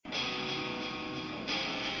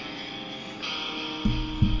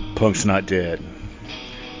Punk's not dead,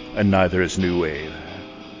 and neither is New Wave.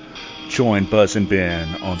 Join Buzz and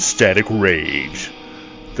Ben on Static Rage,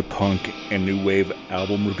 the Punk and New Wave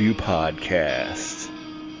album review podcast.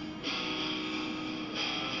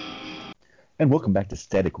 And welcome back to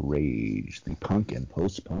Static Rage, the Punk and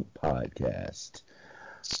Post-Punk podcast.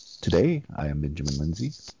 Today, I am Benjamin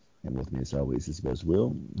Lindsay, and with me as always is Buzz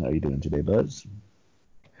Will. How are you doing today, Buzz?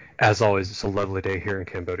 As always, it's a lovely day here in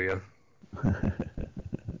Cambodia.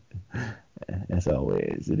 As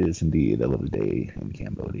always, it is indeed a lovely day in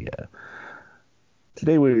Cambodia.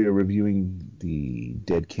 Today we are reviewing the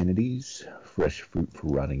Dead Kennedys, Fresh Fruit for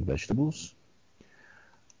Rotting Vegetables.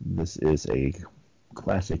 This is a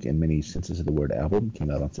classic in many senses of the word album. Came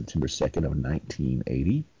out on September 2nd of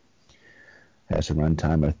 1980. Has a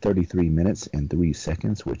runtime of 33 minutes and 3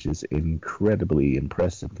 seconds, which is incredibly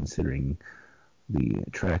impressive considering the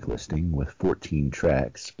track listing with 14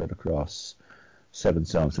 tracks spread across 7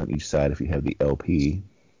 songs on each side if you have the LP.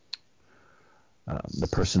 The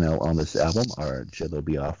personnel on this album are Jello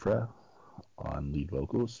Biafra on lead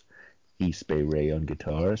vocals, East Bay Ray on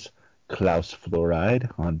guitars, Klaus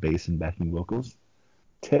Fluoride on bass and backing vocals,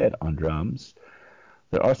 Ted on drums.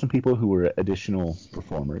 There are some people who were additional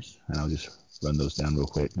performers, and I'll just run those down real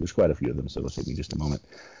quick. There's quite a few of them, so it'll take me just a moment.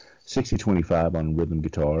 6025 on rhythm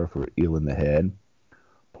guitar for Eel in the Head.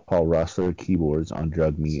 Paul Rossler, keyboards on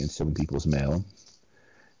Drug Me and Seven People's Mail.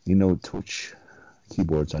 Nino Twitch,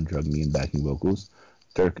 keyboards on Drug Me and backing vocals.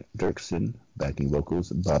 Dirk Dirksen, backing vocals.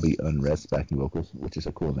 Bobby Unrest, backing vocals, which is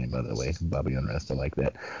a cool name, by the way. Bobby Unrest, I like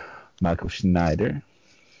that. Michael Schneider,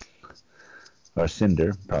 or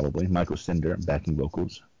Cinder, probably. Michael Cinder, backing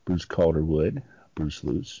vocals. Bruce Calderwood, Bruce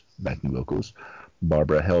Luce, backing vocals.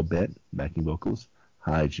 Barbara Hellbent, backing vocals.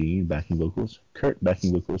 Hygiene, backing vocals. Kurt,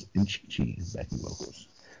 backing vocals. And Chi-Chi, backing vocals.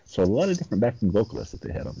 So a lot of different backing vocalists that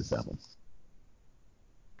they had on this album.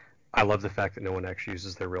 I love the fact that no one actually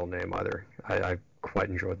uses their real name either. I quite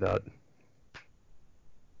enjoyed that.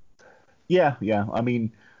 Yeah. I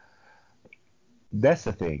mean, that's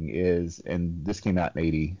the thing is, and this came out in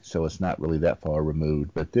 80, so it's not really that far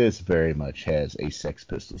removed, but this very much has a Sex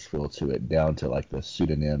Pistols feel to it, down to like the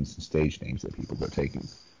pseudonyms and stage names that people are taking.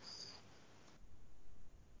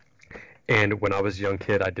 And when I was a young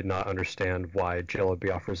kid, I did not understand why Jello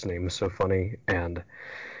Biafra's name was so funny. And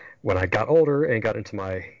when I got older and got into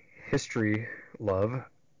my history love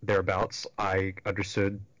thereabouts, I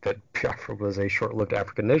understood that Biafra was a short-lived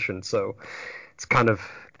African nation. So it's kind of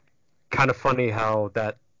funny how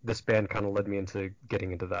that this band kind of led me into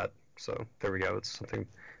getting into that. So there we go. It's something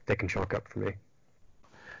they can chalk up for me.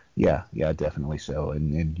 Yeah, definitely so.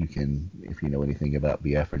 And you can, if you know anything about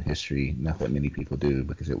Biafran history, not that many people do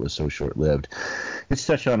because it was so short-lived. It's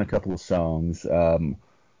touched on a couple of songs.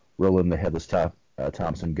 Roland the Headless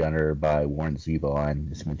Thompson Gunner by Warren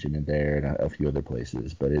Zevon is mentioned in there, and a few other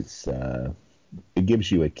places. But it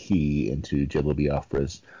gives you a key into Jello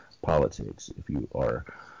Biafra's politics if you are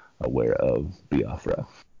aware of Biafra.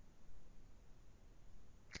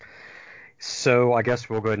 So I guess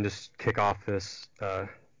we'll go ahead and just kick off this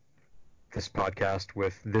podcast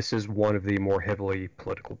with, this is one of the more heavily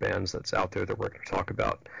political bands that's out there that we're going to talk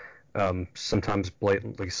about, sometimes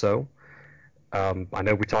blatantly so. I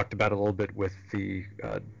know we talked about it a little bit with the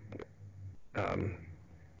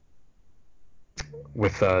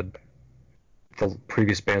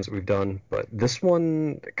previous bands that we've done, but this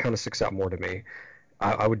one kind of sticks out more to me.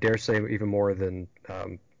 I would dare say even more than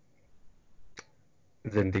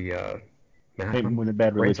the When the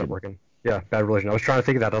Bad brains aren't Religion. working. Yeah, Bad Religion. I was trying to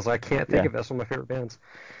think of that. I was like, I can't think of it. That's one of my favorite bands.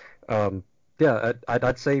 Yeah,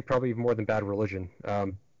 I'd say probably even more than Bad Religion.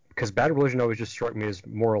 Because Bad Religion always just struck me as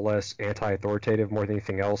more or less anti-authoritative more than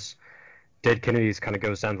anything else. Dead Kennedys kind of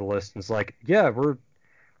goes down the list and it's like, yeah, we're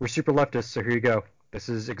super leftists, so here you go. This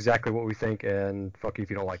is exactly what we think, and fuck you if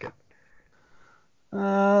you don't like it.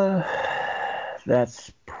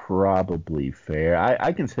 That's probably fair.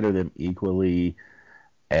 I consider them equally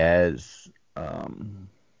as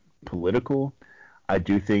political. I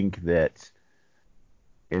do think that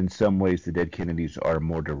in some ways the Dead Kennedys are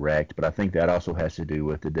more direct, but I think that also has to do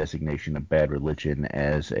with the designation of Bad Religion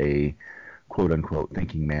as a quote-unquote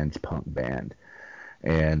thinking man's punk band.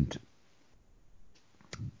 And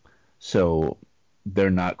so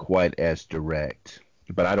they're not quite as direct,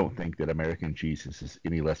 but I don't think that American Jesus is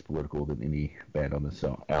any less political than any band on this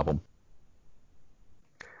album.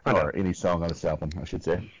 Or any song on this album, I should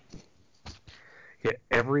say. Yeah,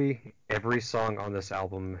 every song on this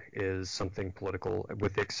album is something political,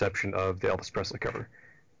 with the exception of the Elvis Presley cover.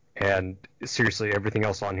 And seriously, everything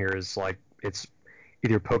else on here is like, it's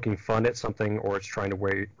either poking fun at something or it's trying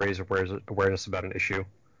to raise awareness about an issue.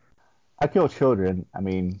 I Kill Children, I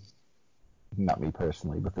mean, not me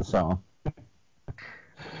personally, but the song.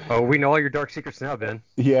 Oh, we know all your dark secrets now, Ben.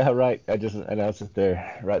 Yeah, right. I just announced it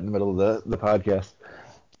there, right in the middle of the podcast.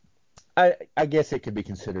 I guess it could be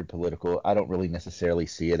considered political. I don't really necessarily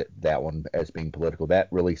see it that one as being political. That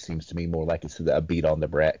really seems to me more like it's a beat on the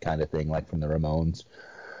brat kind of thing, like from the Ramones.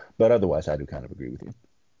 But otherwise, I do kind of agree with you.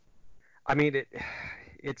 I mean,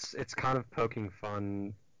 it's kind of poking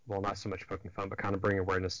fun. Well, not so much poking fun, but kind of bringing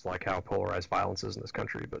awareness to like how polarized violence is in this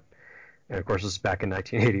country. But and of course, this is back in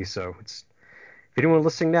 1980, so it's if anyone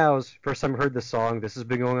listening now is first time heard this song, this has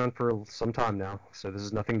been going on for some time now, so this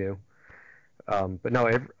is nothing new. But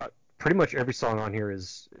no, pretty much every song on here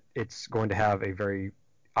is it's going to have a very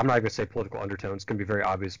I'm not going to say political undertone. It's going to be very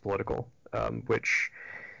obvious political, which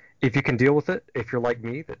if you can deal with it, if you're like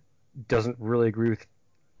me that doesn't really agree with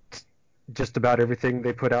just about everything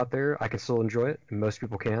they put out there, I can still enjoy it, and most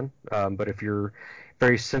people can. But if you're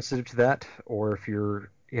very sensitive to that, or if you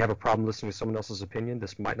have a problem listening to someone else's opinion,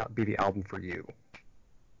 this might not be the album for you.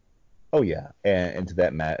 Oh yeah, and to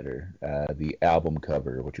that matter, the album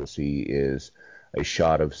cover, what you'll see is a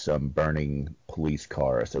shot of some burning police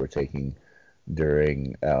cars that were taken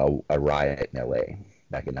during a riot in LA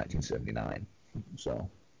back in 1979. So,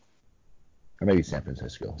 or maybe San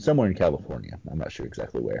Francisco, somewhere in California. I'm not sure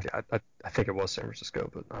exactly where. Yeah, I think it was San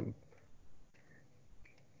Francisco, but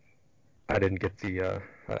I didn't get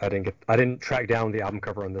I didn't track down the album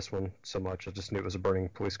cover on this one so much. I just knew it was a burning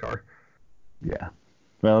police car. Yeah.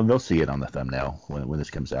 Well, they'll see it on the thumbnail when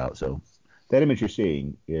this comes out. So that image you're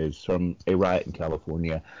seeing is from a riot in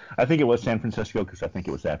California. I think it was San Francisco because I think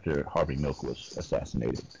it was after Harvey Milk was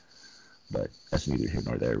assassinated. But that's neither here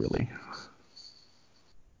nor there, really.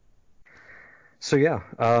 So yeah,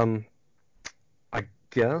 I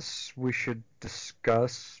guess we should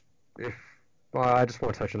discuss if well, I just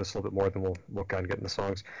want to touch on this a little bit more, then we'll kind of get into the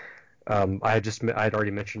songs. I had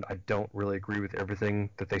already mentioned I don't really agree with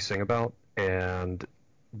everything that they sing about, and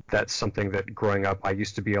that's something that growing up I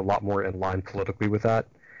used to be a lot more in line politically with that.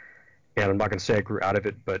 And I'm not going to say I grew out of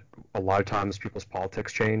it, but a lot of times people's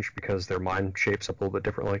politics change because their mind shapes up a little bit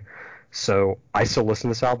differently. So I still listen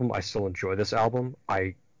to this album. I still enjoy this album.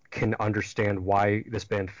 I can understand why this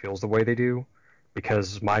band feels the way they do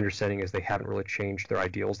because my understanding is they haven't really changed their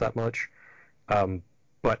ideals that much. Um,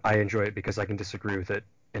 but I enjoy it because I can disagree with it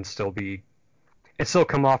and still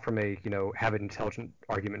come off from a have an intelligent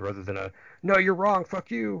argument rather than a no you're wrong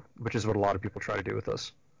fuck you, which is what a lot of people try to do with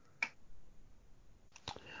us.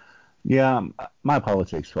 Yeah, my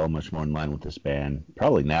politics fell much more in line with this band,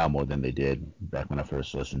 probably now more than they did back when I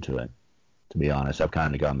first listened to it. To be honest, I've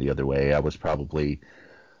kind of gone the other way. I was probably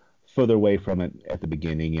further away from it at the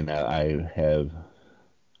beginning, and I have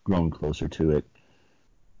grown closer to it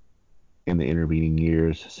in the intervening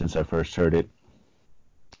years since I first heard it.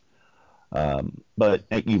 But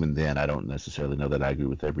even then, I don't necessarily know that I agree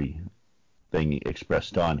with everything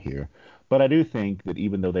expressed on here. But I do think that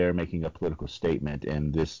even though they are making a political statement,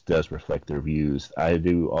 and this does reflect their views, I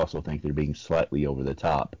do also think they're being slightly over the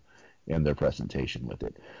top in their presentation with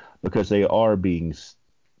it, because they are being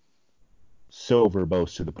so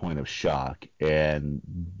verbose to the point of shock, and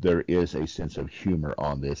there is a sense of humor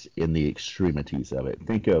on this in the extremities of it.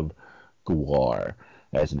 Think of Gwar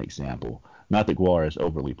as an example. Not that Gwar is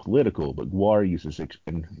overly political, but Gwar uses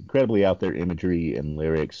incredibly out there imagery and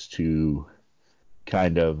lyrics to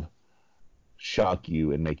kind of shock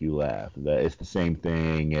you and make you laugh. It's the same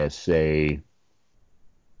thing as, say,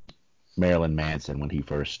 Marilyn Manson when he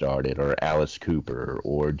first started, or Alice Cooper,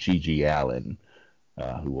 or Gigi Allen,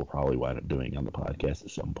 who we'll probably wind up doing on the podcast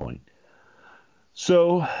at some point.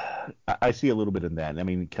 So I see a little bit in that. I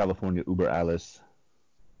mean, California Uber Alice,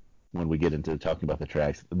 when we get into talking about the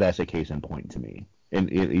tracks, that's a case in point to me.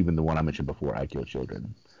 And even the one I mentioned before, I Kill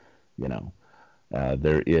Children, you know.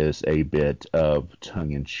 There is a bit of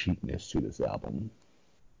tongue-in-cheekness to this album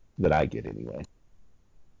that I get anyway.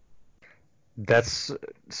 That's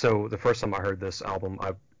so the first time I heard this album,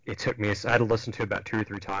 it took me I had to listen to it about two or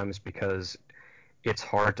three times because it's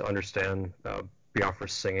hard to understand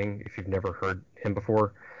Biafra's singing if you've never heard him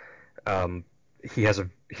before. Um, he has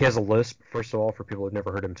a lisp. First of all, for people who've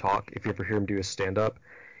never heard him talk, if you ever hear him do his stand up,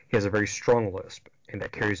 he has a very strong lisp, and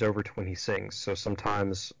that carries over to when he sings. So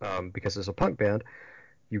sometimes, because it's a punk band,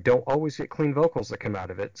 you don't always get clean vocals that come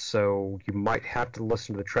out of it. So you might have to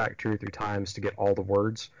listen to the track two or three times to get all the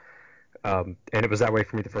words. And it was that way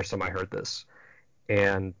for me the first time I heard this.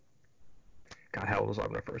 And God, how old was I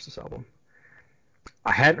when I first this album?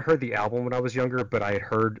 I hadn't heard the album when I was younger, but I had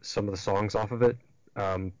heard some of the songs off of it.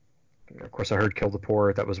 Um, of course, I heard "Kill the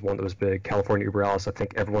Poor." That was one that was big. "California Uber Alice," I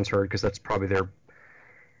think everyone's heard because that's probably their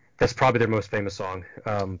most famous song.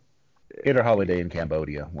 It or Holiday in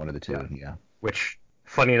Cambodia, one of the two. Yeah. Which,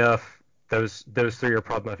 funny enough, those three are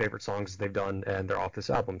probably my favorite songs they've done, and they're off this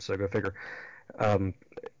album. So go figure. Um,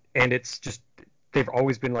 and it's just they've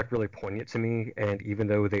always been like really poignant to me, and even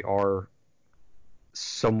though they are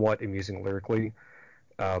somewhat amusing lyrically,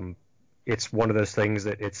 um, it's one of those things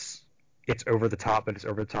that it's over the top, but it's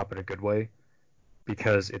over the top in a good way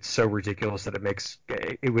because it's so ridiculous that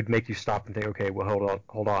it would make you stop and think, okay, well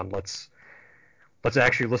hold on, let's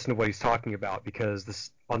actually listen to what he's talking about because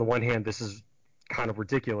this on the one hand this is kind of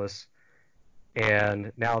ridiculous,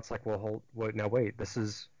 and now it's like, now wait, this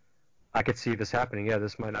is I could see this happening. Yeah,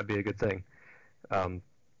 this might not be a good thing. Um,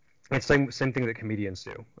 and same thing that comedians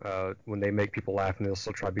do when they make people laugh, and they'll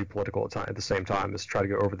still try to be political at the same time, is try to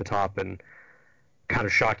go over the top and kind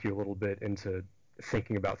of shock you a little bit into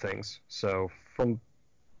thinking about things. So from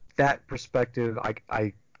that perspective,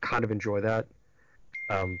 I kind of enjoy that.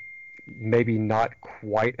 Um, Maybe not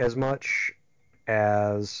quite as much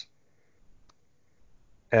as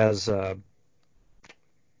as uh,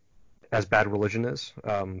 as Bad Religion is,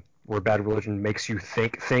 where Bad Religion makes you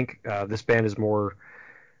think. This band is more,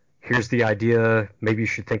 here's the idea, maybe you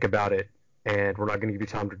should think about it, and we're not going to give you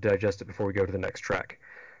time to digest it before we go to the next track,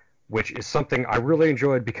 which is something I really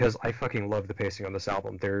enjoyed because I fucking love the pacing on this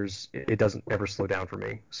album. It doesn't ever slow down for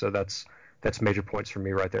me, so that's major points for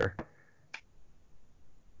me right there.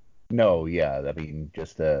 No, yeah. I mean,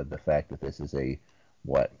 just the fact that this is a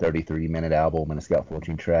 33-minute album and it's got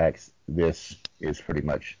 14 tracks. This is pretty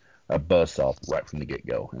much a buzzsaw right from the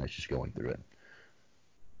get-go, and it's just going through it.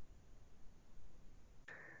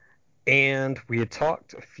 And we had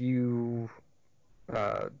talked a few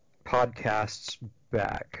uh, podcasts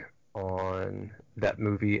back on that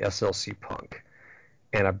movie SLC Punk.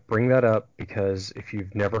 And I bring that up because if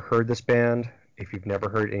you've never heard this band, if you've never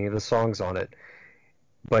heard any of the songs on it,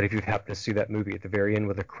 but if you've happened to see that movie at the very end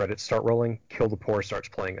when the credits start rolling, Kill the Poor starts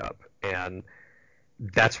playing up. And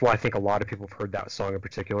that's why I think a lot of people have heard that song in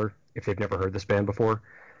particular, if they've never heard this band before,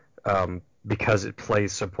 because it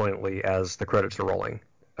plays so poignantly as the credits are rolling.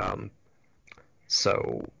 Um,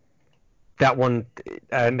 so that one,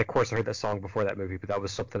 and of course I heard that song before that movie, but that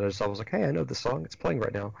was something I was like, hey, I know this song, it's playing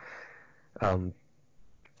right now. Um,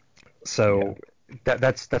 so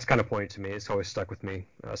that's kind of poignant to me. It's always stuck with me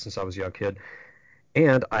since I was a young kid.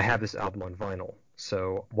 And I have this album on vinyl.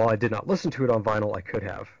 So while I did not listen to it on vinyl, I could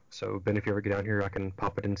have. So Ben, if you ever get down here, I can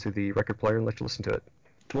pop it into the record player and let you listen to it.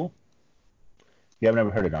 Cool. Yeah, I've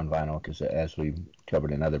never heard it on vinyl because, as we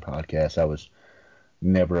covered in other podcasts, I was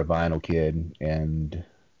never a vinyl kid, and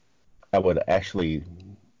I would actually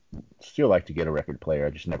still like to get a record player.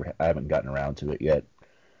 I haven't gotten around to it yet.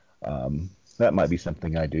 That might be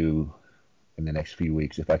something I do in the next few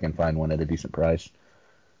weeks if I can find one at a decent price.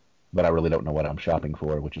 But I really don't know what I'm shopping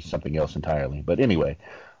for, which is something else entirely. But anyway,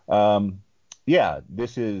 yeah,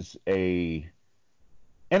 this is and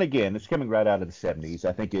again, it's coming right out of the 70s.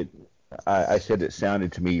 I think I said it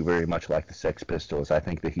sounded to me very much like the Sex Pistols. I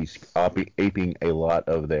think that he's aping a lot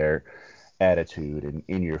of their attitude and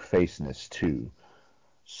in-your-faceness too.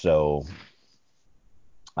 So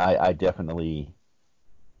I definitely,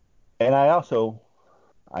 and I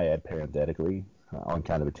add parenthetically, on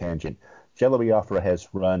kind of a tangent, Jello Biafra has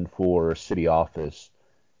run for city office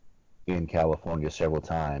in California several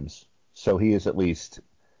times. So he's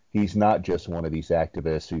not just one of these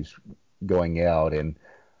activists who's going out and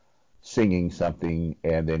singing something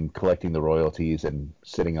and then collecting the royalties and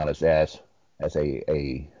sitting on his ass as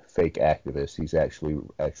a fake activist. He's actually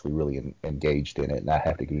really engaged in it, and I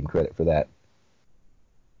have to give him credit for that.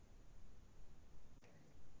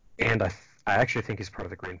 And I actually think he's part of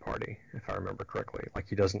the Green Party, if I remember correctly. Like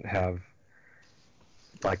he doesn't have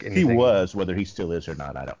like anything. He was, whether he still is or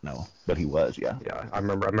not, I don't know, but he was, yeah. Yeah, I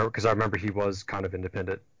remember he was kind of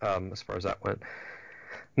independent as far as that went.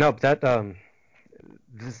 No, but that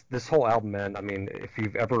this whole album, man. I mean, if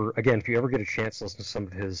you ever get a chance to listen to some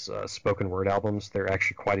of his spoken word albums, they're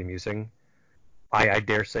actually quite amusing. I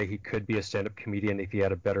dare say he could be a stand-up comedian if he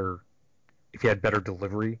had better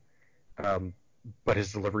delivery. Um, but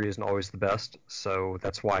his delivery isn't always the best, so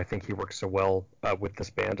that's why I think he works so well with this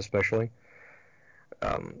band, especially.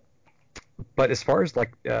 Um, but as far as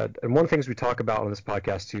and one of the things we talk about on this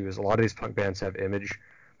podcast too is a lot of these punk bands have image.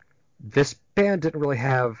 This band didn't really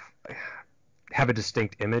have a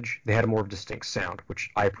distinct image. They had a more distinct sound, which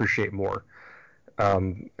I appreciate more. I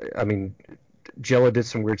mean, Jella did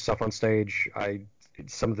some weird stuff on stage.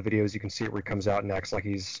 Some of the videos you can see it where he comes out and acts like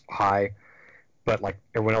he's high, but like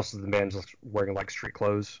everyone else in the band is wearing like street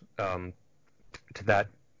clothes to that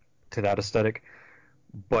aesthetic.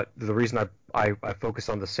 But the reason I focus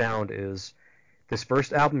on the sound is This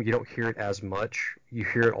first album, you don't hear it as much. You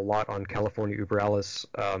hear it a lot on California Uber Alles.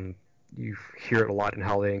 You hear it a lot in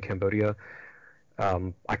Holiday in Cambodia.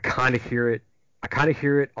 I kind of hear it. I kind of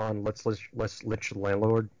hear it on Let's Lynch the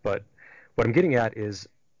Landlord. But what I'm getting at is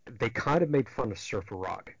they kind of made fun of surfer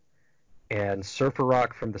rock, and surfer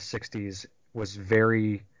rock from the '60s was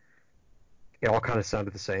very. It all kind of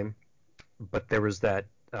sounded the same, but there was that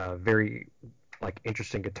very like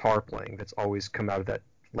interesting guitar playing that's always come out of that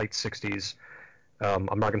late '60s. I'm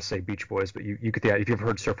not going to say Beach Boys, but you get the idea. If you've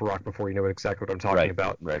heard surfer rock before, you know exactly what I'm talking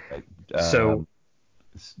about. Right. So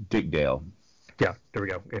Dick Dale. yeah, there we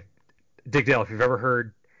go. Dick Dale, if you've ever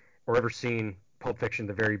heard or ever seen Pulp Fiction,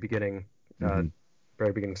 the very beginning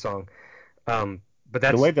song. But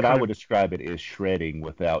that's The way that I kind would of describe it is shredding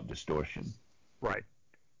without distortion. right.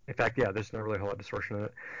 In fact, yeah, there's not really a whole lot of distortion in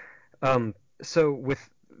it. So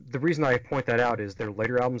with the reason I point that out is their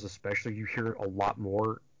later albums, especially, you hear a lot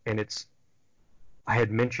more, and it's. I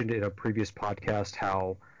had mentioned in a previous podcast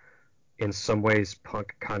how, in some ways,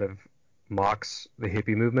 punk kind of mocks the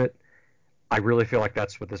hippie movement. I really feel like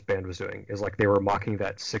that's what this band was doing. Is like they were mocking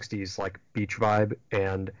that '60s like beach vibe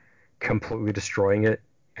and completely destroying it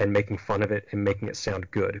and making fun of it and making it sound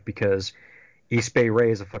good because East Bay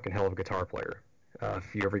Ray is a fucking hell of a guitar player.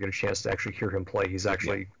 If you ever get a chance to actually hear him play, he's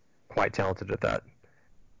actually quite talented at that.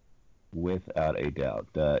 Without a doubt.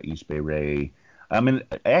 East Bay Ray. I mean,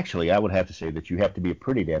 actually, I would have to say that you have to be a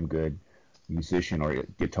pretty damn good musician or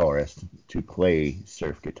guitarist to play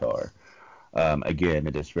surf guitar. Again,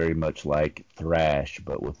 it is very much like thrash,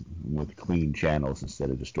 but with clean channels instead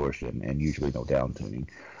of distortion, and usually no down tuning.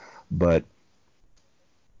 But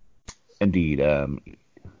indeed,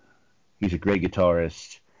 he's a great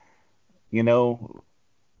guitarist. You know,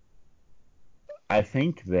 I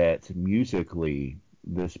think that musically,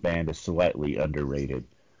 this band is slightly underrated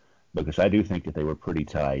because I do think that they were pretty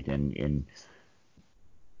tight and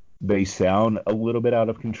they sound a little bit out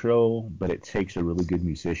of control, but it takes a really good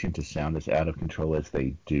musician to sound as out of control as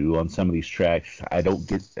they do on some of these tracks. I don't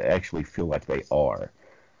actually feel like they are.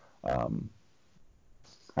 Um,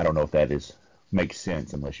 I don't know if that makes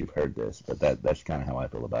sense unless you've heard this, but that's kind of how I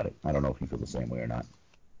feel about it. I don't know if you feel the same way or not.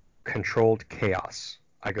 Controlled chaos.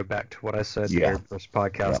 I go back to what I said in the Yeah. very first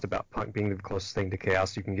podcast about punk being the closest thing to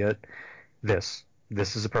chaos you can get. This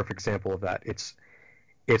is a perfect example of that. It's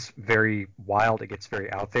very wild. It gets very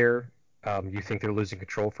out there. You think they're losing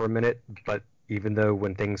control for a minute, but even though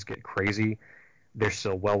when things get crazy, they're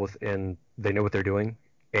still well within. They know what they're doing.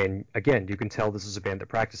 And again, you can tell this is a band that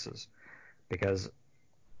practices because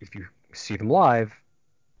if you see them live,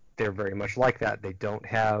 they're very much like that. They don't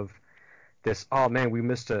have this. Oh man,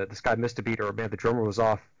 this guy missed a beat, or man, the drummer was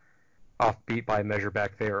off beat by a measure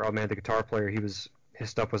back there. Oh man, the guitar player his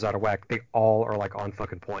stuff was out of whack. They all are like on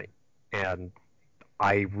fucking point, and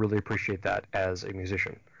I really appreciate that as a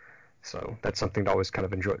musician. So that's something that always kind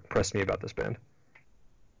of impressed me about this band.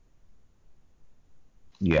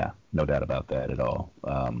 Yeah, no doubt about that at all.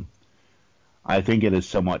 I think it is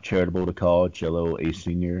somewhat charitable to call Jello a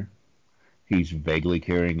senior. He's vaguely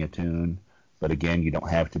carrying a tune, but again, you don't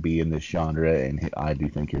have to be in this genre, and I do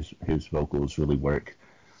think his vocals really work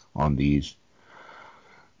on these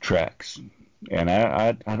tracks. And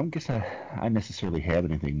I don't guess I necessarily have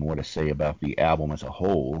anything more to say about the album as a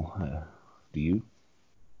whole. Do you?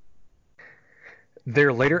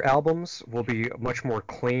 Their later albums will be much more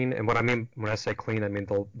clean, and what I mean when I say clean, I mean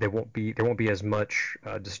there won't be as much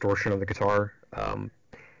distortion on the guitar.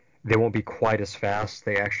 They won't be quite as fast.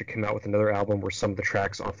 They actually came out with another album where some of the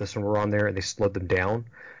tracks off this one were on there, and they slowed them down.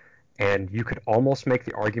 And you could almost make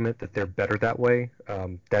the argument that they're better that way.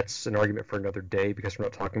 That's an argument for another day because we're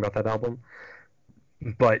not talking about that album.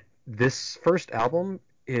 But this first album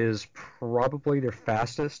is probably their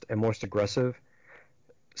fastest and most aggressive.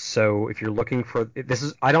 So if you're looking for this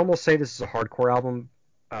is I'd almost say this is a hardcore album.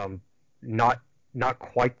 Um, not not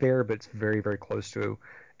quite there, but it's very very close to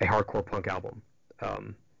a hardcore punk album.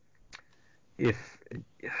 Um, if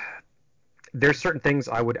there's certain things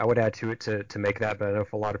I would add to it to make that, but I know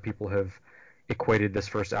if a lot of people have equated this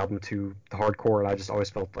first album to the hardcore, and I just always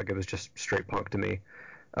felt like it was just straight punk to me.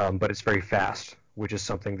 But it's very fast, which is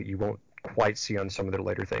something that you won't quite see on some of their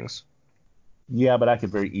later things. Yeah, but I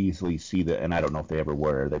could very easily see that, and I don't know if they ever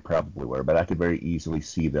were. They probably were, but I could very easily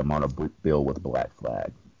see them on a bill with Black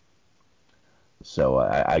Flag. So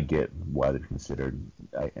I get why they're considered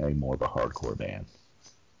a more of a hardcore band.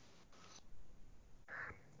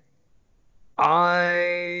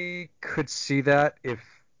 I could see that if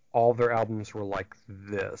all their albums were like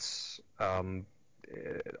this. I'm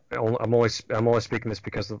only speaking this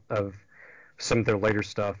because of some of their later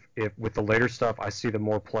stuff. If with the later stuff, I see them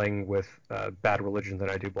more playing with Bad Religion than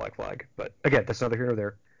I do Black Flag. But again, that's neither here nor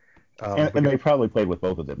there. And they probably played with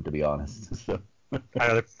both of them, to be honest. So. I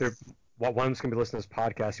know one of them's gonna be listening to this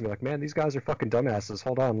podcast and be like, "Man, these guys are fucking dumbasses.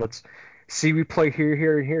 Hold on, let's see. We play here,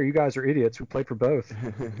 here, and here. You guys are idiots. We played for both."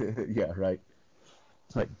 Yeah, right.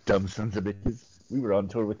 It's like dumb sons of bitches. We were on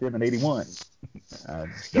tour with them in '81. You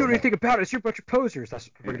don't know anything about it. You're a bunch of posers.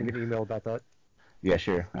 We're gonna get an email about that. Yeah,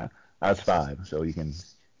 sure. I was 5, so you can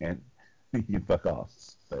fuck off.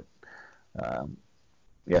 But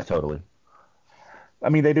yeah, totally. I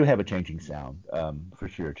mean, they do have a changing sound, for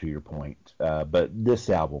sure, to your point. But this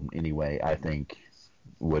album, anyway, I think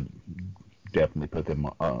would definitely put them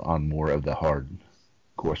on more of the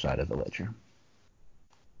hardcore side of the ledger.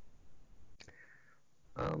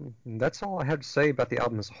 That's all I have to say about the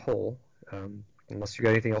album as a whole. Unless you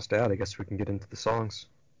got anything else to add, I guess we can get into the songs.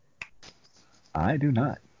 I do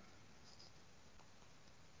not.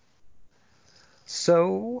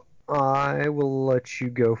 So I will let you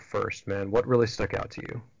go first, man. What really stuck out to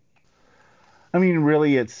you? I mean,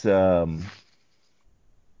 really, it's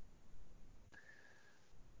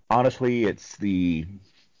honestly, it's the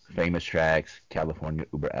famous tracks, California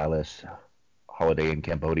Über Alles, Holiday in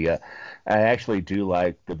Cambodia. I actually do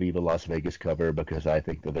like the Viva Las Vegas cover because I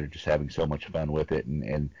think that they're just having so much fun with it.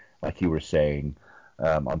 And like you were saying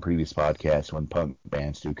on previous podcasts, when punk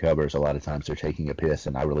bands do covers, a lot of times they're taking a piss,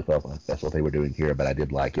 and I really felt like that's what they were doing here, but I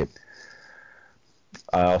did like it.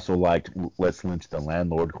 I also liked Let's Lynch the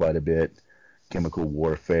Landlord quite a bit. Chemical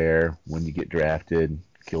Warfare, When You Get Drafted,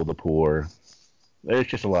 Kill the Poor. There's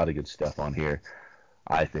just a lot of good stuff on here,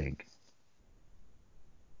 I think.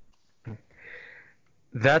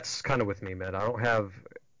 That's kind of with me, man. I don't have,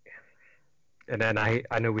 and then I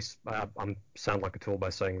know I'm sound like a tool by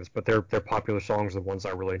saying this, but their popular songs are the ones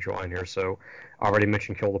I really enjoy on here. So I already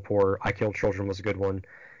mentioned Kill the Poor. I Killed Children was a good one.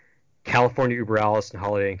 California Über Alles and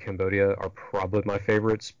Holiday in Cambodia are probably my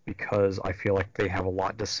favorites because I feel like they have a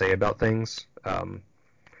lot to say about things,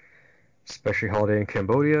 especially Holiday in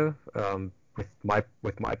Cambodia, with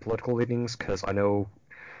my political leanings. Because I know,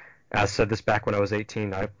 as I said this back when I was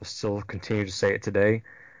 18, I will still continue to say it today.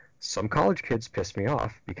 Some college kids piss me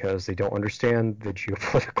off because they don't understand the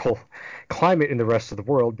geopolitical climate in the rest of the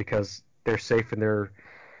world because they're safe in their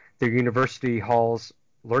university halls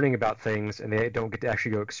learning about things, and they don't get to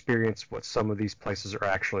actually go experience what some of these places are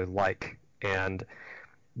actually like. And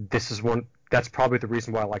this is that's probably the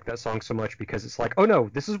reason why I like that song so much, because it's like, oh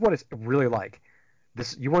no, this is what it's really like.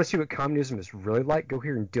 You want to see what communism is really like? Go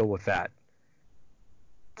here and deal with that.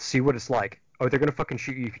 See what it's like. Oh, they're gonna fucking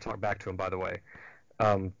shoot you if you talk back to them, by the way.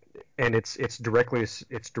 And it's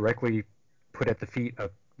directly put at the feet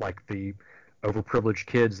of like the overprivileged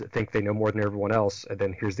kids that think they know more than everyone else, and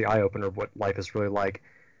then here's the eye opener of what life is really like.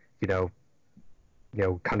 You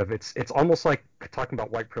know, kind of it's almost like talking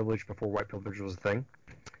about white privilege before white privilege was a thing,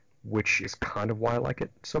 which is kind of why I like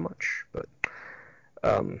it so much. But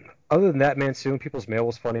other than that, man, Stealing People's Mail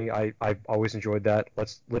was funny. I've always enjoyed that.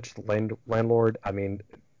 Let's the Landlord. I mean,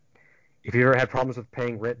 if you ever had problems with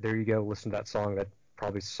paying rent, there you go. Listen to that song. That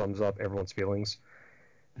probably sums up everyone's feelings.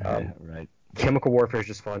 Right. Chemical Warfare is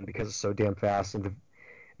just fun because it's so damn fast. And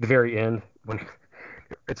the very end, when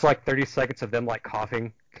it's like 30 seconds of them like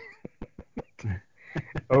coughing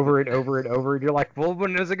over and over and over, and you're like, well,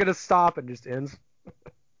 when is it gonna stop? And it just ends.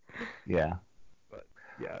 Yeah. But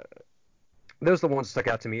yeah, those are the ones that stuck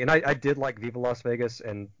out to me. And I did like Viva Las Vegas.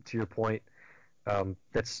 And to your point,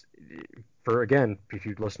 that's for, again, if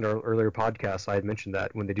you listen to earlier podcasts, I had mentioned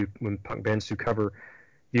that when punk bands do cover,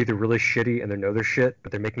 they're either really shitty and they know their shit,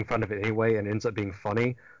 but they're making fun of it anyway and it ends up being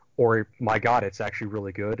funny, or my god, it's actually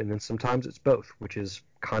really good. And then sometimes it's both, which is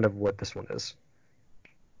kind of what this one is.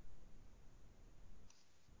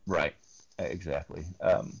 Right. Exactly.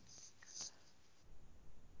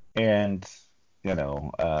 And you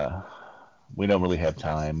know, we don't really have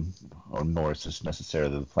time, or nor is this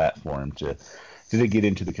necessarily the platform to get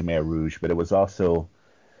into the Khmer Rouge, but it was also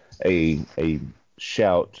a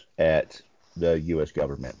shout at the U.S.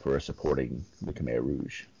 government for supporting the Khmer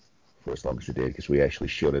Rouge for as long as we did, because we actually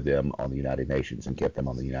shielded them on the United Nations and kept them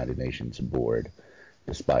on the United Nations board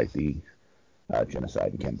despite the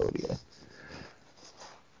genocide in Cambodia.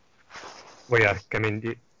 Well, yeah, I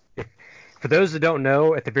mean, for those that don't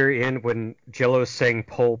know, at the very end, when Jello is saying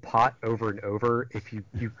Pol Pot over and over, if you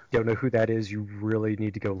don't know who that is, you really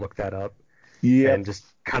need to go look that up. Yep. And just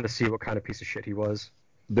kind of see what kind of piece of shit he was.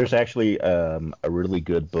 There's actually a really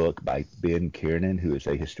good book by Ben Kiernan, who is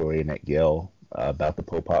a historian at Yale, about the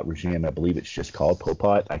Pol Pot regime. I believe it's just called Pol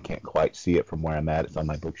Pot. I can't quite see it from where I'm at. It's on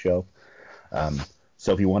my bookshelf.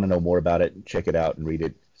 So if you want to know more about it, check it out and read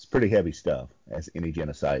it. It's pretty heavy stuff, as any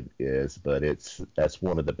genocide is, but that's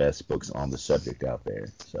one of the best books on the subject out there.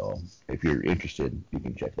 So if you're interested, you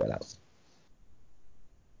can check that out.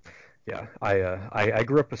 Yeah, I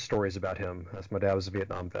grew up with stories about him as my dad was a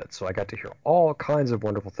Vietnam vet, so I got to hear all kinds of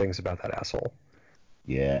wonderful things about that asshole.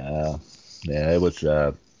 Yeah, yeah, it was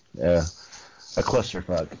a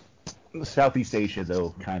clusterfuck. Southeast Asia,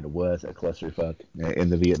 though, kind of was a clusterfuck in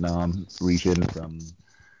the Vietnam region from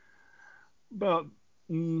about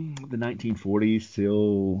the 1940s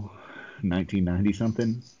till 1990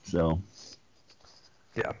 something. So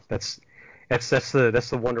Yeah, that's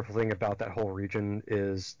the wonderful thing about that whole region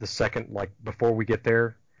is the second like before we get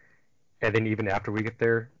there, and then even after we get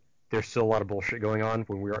there, there's still a lot of bullshit going on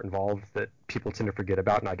when we aren't involved that people tend to forget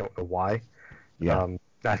about, and I don't know why. yeah,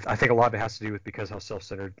 I think a lot of it has to do with because how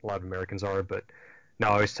self-centered a lot of Americans are. But now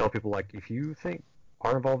I always tell people like, if you think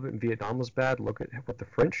our involvement in Vietnam was bad, look at what the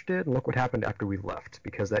French did and look what happened after we left,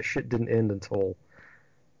 because that shit didn't end until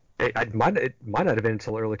it might not have been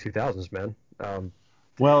until early 2000s, man.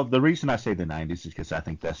 well, the reason I say the 90s is because I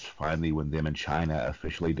think that's finally when them and China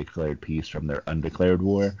officially declared peace from their undeclared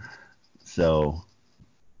war. So,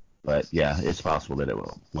 but yeah, it's possible that it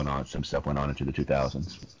went on. Some stuff went on into the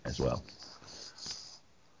 2000s as well.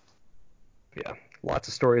 Yeah, lots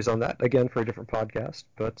of stories on that again for a different podcast.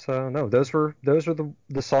 But no, those are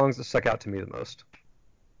the songs that stuck out to me the most.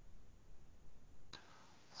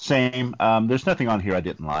 Same. There's nothing on here I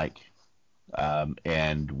didn't like.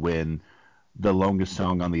 And when the longest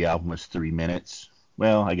song on the album was 3 minutes,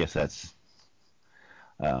 well, I guess that's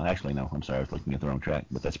actually no. I'm sorry, I was looking at the wrong track,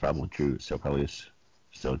 but that's probably true. So probably is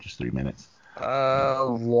still just 3 minutes.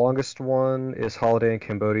 Longest one is Holiday in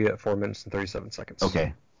Cambodia at 4 minutes and 37 seconds.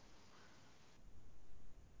 Okay.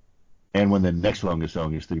 And when the next longest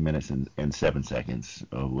song is 3 minutes and 7 seconds,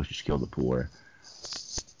 which is Kill the Poor,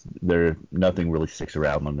 nothing really sticks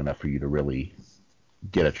around long enough for you to really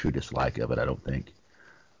get a true dislike of it, I don't think.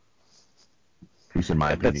 At least in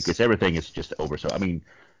my opinion, because everything is just over. So, I mean,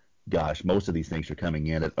 gosh, most of these things are coming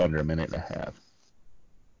in at under a minute and a half.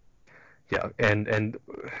 Yeah, and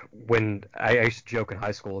when I used to joke in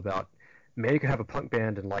high school about, man, you could have a punk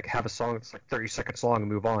band and like have a song that's like 30 seconds long and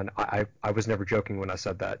move on. I was never joking when I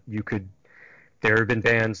said that. There have been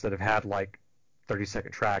bands that have had like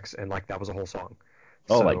 30-second tracks and like that was a whole song.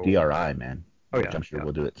 Oh, like So, DRI, man, oh which yeah, I'm sure yeah,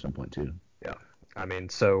 we'll do at some point too. yeah. I mean,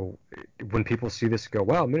 so when people see this and go,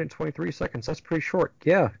 wow, a minute and 23 seconds, that's pretty short.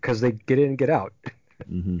 Yeah, because they get in and get out.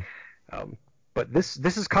 Mm-hmm. Um, but this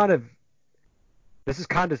is kind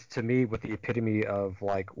of to me what the epitome of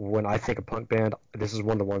like when I think of punk band. This is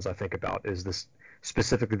one of the ones I think about is this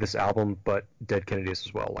specifically this album, but Dead Kennedys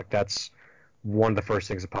as well. Like that's one of the first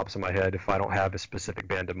things that pops in my head if I don't have a specific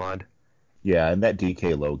band in mind. Yeah, and that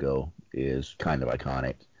DK logo is kind of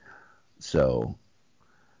iconic. So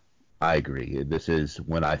I agree. This is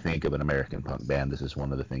when I think of an American punk band, this is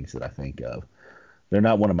one of the things that I think of. They're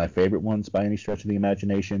not one of my favorite ones by any stretch of the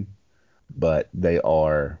imagination, but they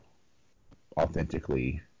are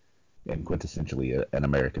authentically and quintessentially an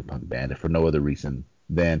American punk band, if for no other reason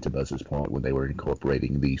than to Buzz's point when they were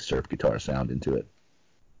incorporating the surf guitar sound into it.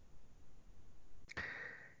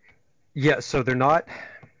 Yeah, so they're not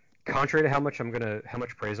contrary to how much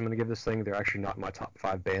praise I'm gonna give this thing. They're actually not in my top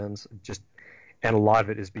five bands. Just and a lot of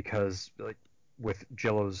it is because like with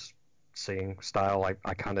Jillo's singing style,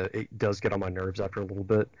 I kind of it does get on my nerves after a little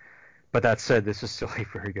bit. But that said, this is still a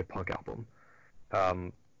very good punk album.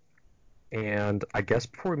 Um, and I guess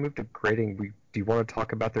before we move to grading, do you want to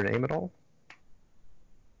talk about their name at all?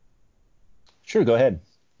 Sure, go ahead.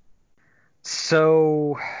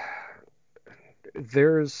 So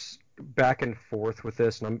there's back and forth with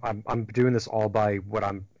this, and I'm doing this all by what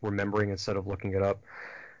I'm remembering instead of looking it up.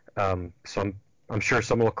 So I'm sure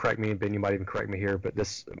someone will correct me, and Ben, you might even correct me here, but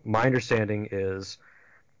this my understanding is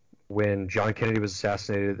when John Kennedy was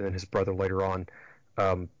assassinated and his brother later on,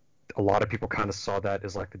 um, a lot of people kind of saw that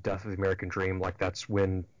as like the death of the American dream. Like that's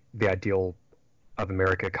when the ideal of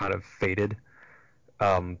America kind of faded.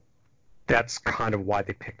 Um, that's kind of why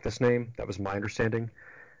they picked this name. That was my understanding.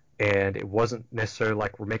 And it wasn't necessarily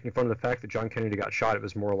like we're making fun of the fact that John Kennedy got shot. It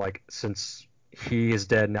was more like since he is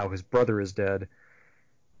dead now, his brother is dead.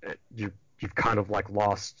 You've kind of like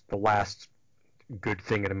lost the last good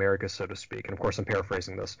thing in America, so to speak. And of course, I'm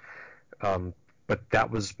paraphrasing this. Um, but that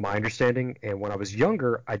was my understanding. And when I was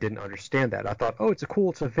younger, I didn't understand that. I thought, oh, it's an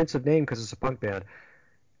offensive name because it's a punk band.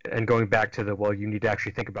 And going back to well, you need to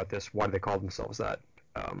actually think about this. Why do they call themselves that?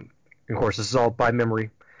 Of course, this is all by memory.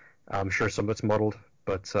 I'm sure some of it's muddled,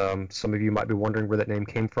 but some of you might be wondering where that name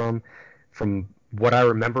came from. From what I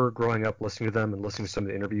remember growing up listening to them and listening to some of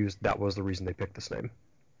the interviews, that was the reason they picked this name.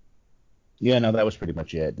 Yeah, no, that was pretty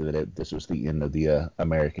much it. This was the end of the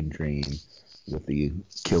American dream with the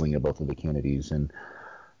killing of both of the Kennedys and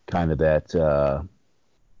kind of that.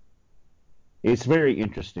 It's very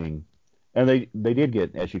interesting, and they did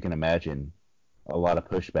get, as you can imagine, a lot of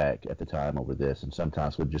pushback at the time over this, and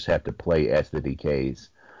sometimes would just have to play as the DKs.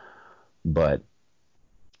 But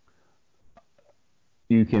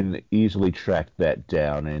you can easily track that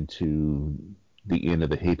down into the end of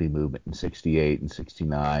the hippie movement in 68 and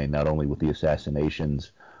 69, not only with the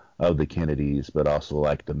assassinations of the Kennedys, but also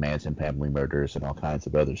like the Manson family murders and all kinds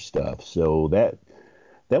of other stuff. So that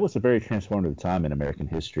was a very transformative time in American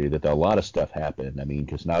history that a lot of stuff happened. I mean,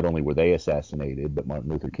 because not only were they assassinated, but Martin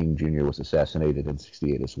Luther King Jr. was assassinated in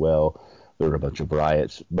 68 as well. There were a bunch of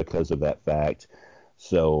riots because of that fact.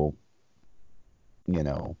 So, you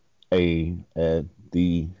know,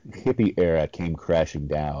 the hippie era came crashing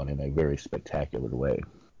down in a very spectacular way.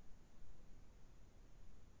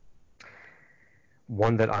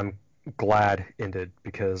 One that I'm glad ended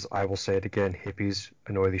because I will say it again, hippies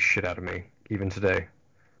annoy the shit out of me, even today.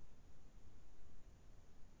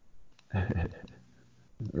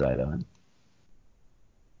 Right on.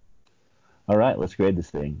 All right, let's grade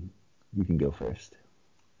this thing. You can go first.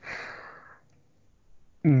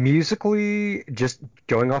 Musically, just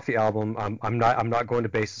going off the album, I'm not going to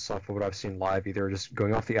base this off of what I've seen live either. Just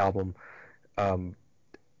going off the album, um,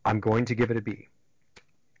 I'm going to give it a B.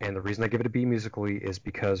 And the reason I give it a B musically is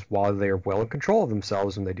because while they are well in control of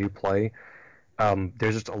themselves when they do play,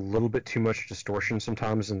 there's just a little bit too much distortion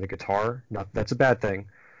sometimes in the guitar. Not that's a bad thing,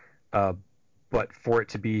 uh, but for it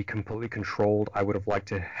to be completely controlled, I would have liked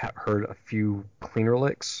to have heard a few cleaner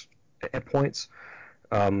licks at points.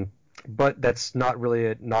 Um, but that's not really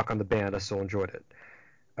a knock on the band. I still enjoyed it.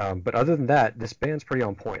 But other than that, this band's pretty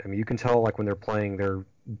on point. I mean, you can tell like when they're playing,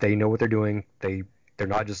 they know what they're doing. They're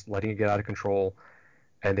not just letting it get out of control,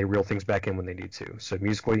 and they reel things back in when they need to. So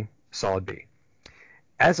musically, solid B.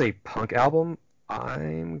 As a punk album,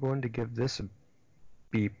 I'm going to give this a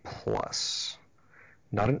B plus.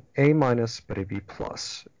 Not an A minus, but a B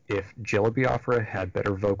plus. If Jello Biafra had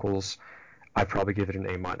better vocals, I'd probably give it an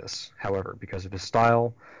A minus. However, because of his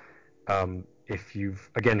style, if you've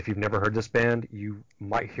never heard this band, you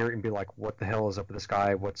might hear it and be like, "What the hell is up with this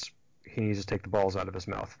guy? He needs to take the balls out of his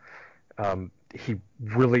mouth." He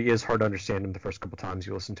really is hard to understand him the first couple times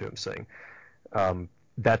you listen to him sing.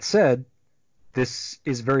 That said, this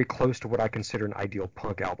is very close to what I consider an ideal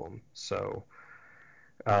punk album. So,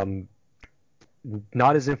 um,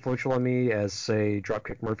 not as influential on me as say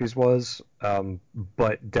Dropkick Murphys was,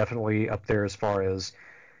 but definitely up there as far as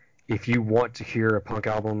if you want to hear a punk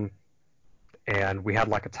album and we had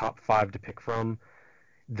like a top five to pick from.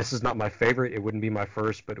 This is not my favorite. It wouldn't be my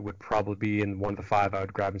first, but it would probably be in one of the five I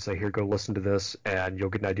would grab and say, here, go listen to this, and you'll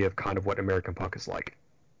get an idea of kind of what American punk is like.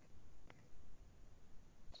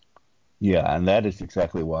 Yeah, and that is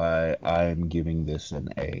exactly why I'm giving this an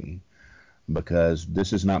A. Because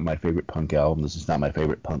this is not my favorite punk album. This is not my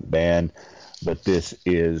favorite punk band. But this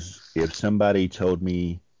is, if somebody told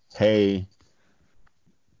me, hey,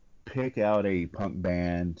 pick out a punk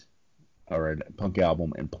band or a punk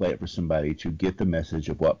album and play it for somebody to get the message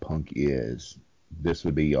of what punk is, this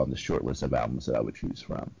would be on the short list of albums that I would choose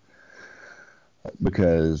from.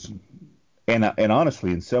 Because, and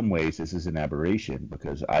honestly, in some ways, this is an aberration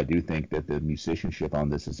because I do think that the musicianship on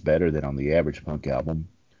this is better than on the average punk album.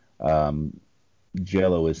 Um,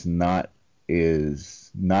 Jello is not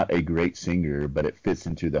a great singer, but it fits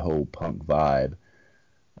into the whole punk vibe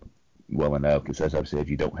well enough. Because as I've said,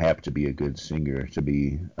 you don't have to be a good singer to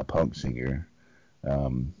be a punk singer.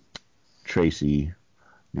 Um, Tracy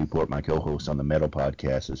Newport, my co-host on the Metal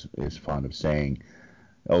Podcast, is fond of saying,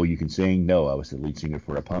 "Oh, you can sing? No, I was the lead singer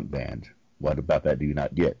for a punk band. What about that do you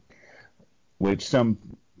not get?" Which some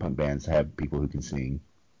punk bands have people who can sing.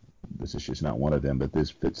 This is just not one of them, but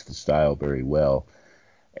this fits the style very well.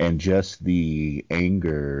 And just the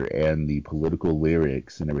anger and the political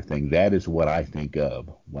lyrics and everything, that is what I think of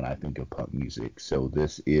when I think of punk music. So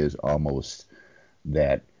this is almost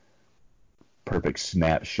that perfect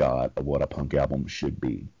snapshot of what a punk album should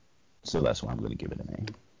be. So that's why I'm going to give it an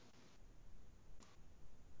A.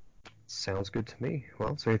 Sounds good to me.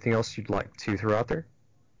 Well, is there anything else you'd like to throw out there?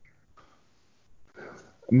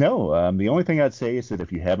 No, the only thing I'd say is that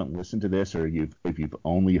if you haven't listened to this or if you've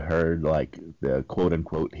only heard like the quote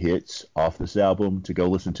unquote hits off this album, to go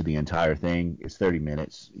listen to the entire thing. It's 30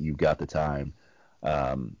 minutes. You've got the time,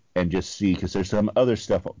 and just see because there's some other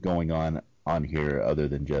stuff going on here other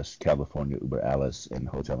than just California Uber Alice and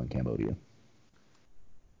Hotel in Cambodia.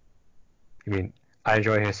 I mean, I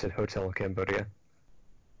enjoy I said Hotel in Cambodia.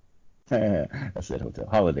 I said hotel.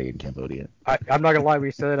 Holiday in Cambodia. I'm not gonna lie,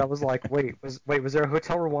 we said I was like, was there a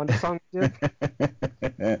Hotel Rwanda song we did?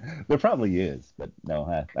 There probably is, but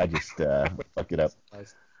no, I just fuck it up.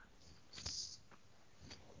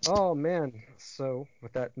 Oh man. So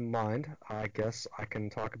with that in mind, I guess I can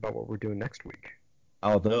talk about what we're doing next week.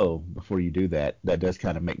 Although, before you do that, that does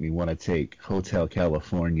kind of make me want to take Hotel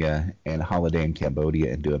California and Holiday in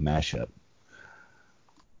Cambodia and do a mashup.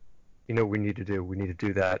 You know what we need to do? We need to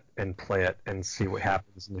do that and play it and see what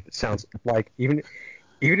happens. And if it sounds like even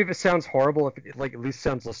if it sounds horrible, if it like at least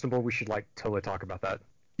sounds listenable, we should like totally talk about that.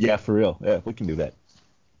 Yeah, for real. Yeah, we can do that.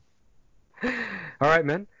 All right,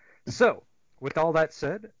 man. So with all that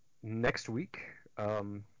said, next week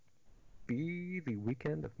be the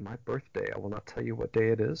weekend of my birthday. I will not tell you what day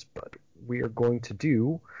it is, but we are going to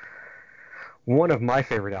do one of my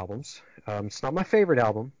favorite albums. It's not my favorite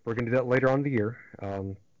album. We're going to do that later on in the year.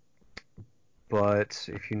 But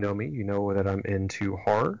if you know me, you know that I'm into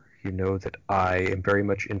horror. You know that I am very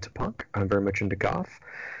much into punk. I'm very much into goth.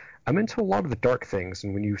 I'm into a lot of the dark things,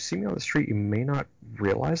 and when you see me on the street, you may not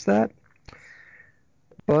realize that.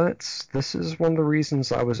 But this is one of the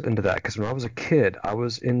reasons I was into that, because when I was a kid, I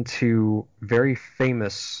was into very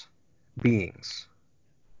famous beings.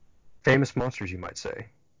 Famous monsters, you might say.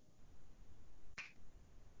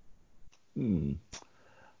 Hmm.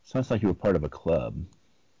 Sounds like you were part of a club.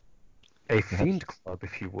 A Perhaps. fiend club,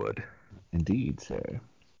 if you would. Indeed, sir.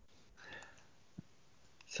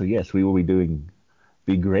 So yes, we will be doing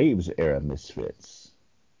the Graves era Misfits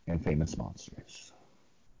and Famous Monsters.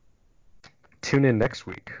 Tune in next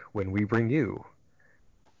week when we bring you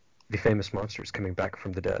the famous monsters coming back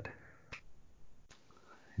from the dead.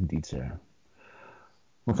 Indeed, sir.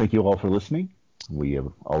 Well, thank you all for listening. We have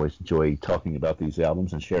always enjoyed talking about these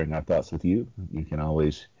albums and sharing our thoughts with you. You can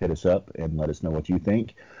always hit us up and let us know what you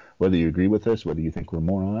think, whether you agree with us, whether you think we're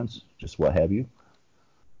morons, just what have you.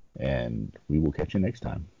 And we will catch you next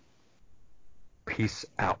time. Peace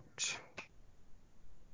out.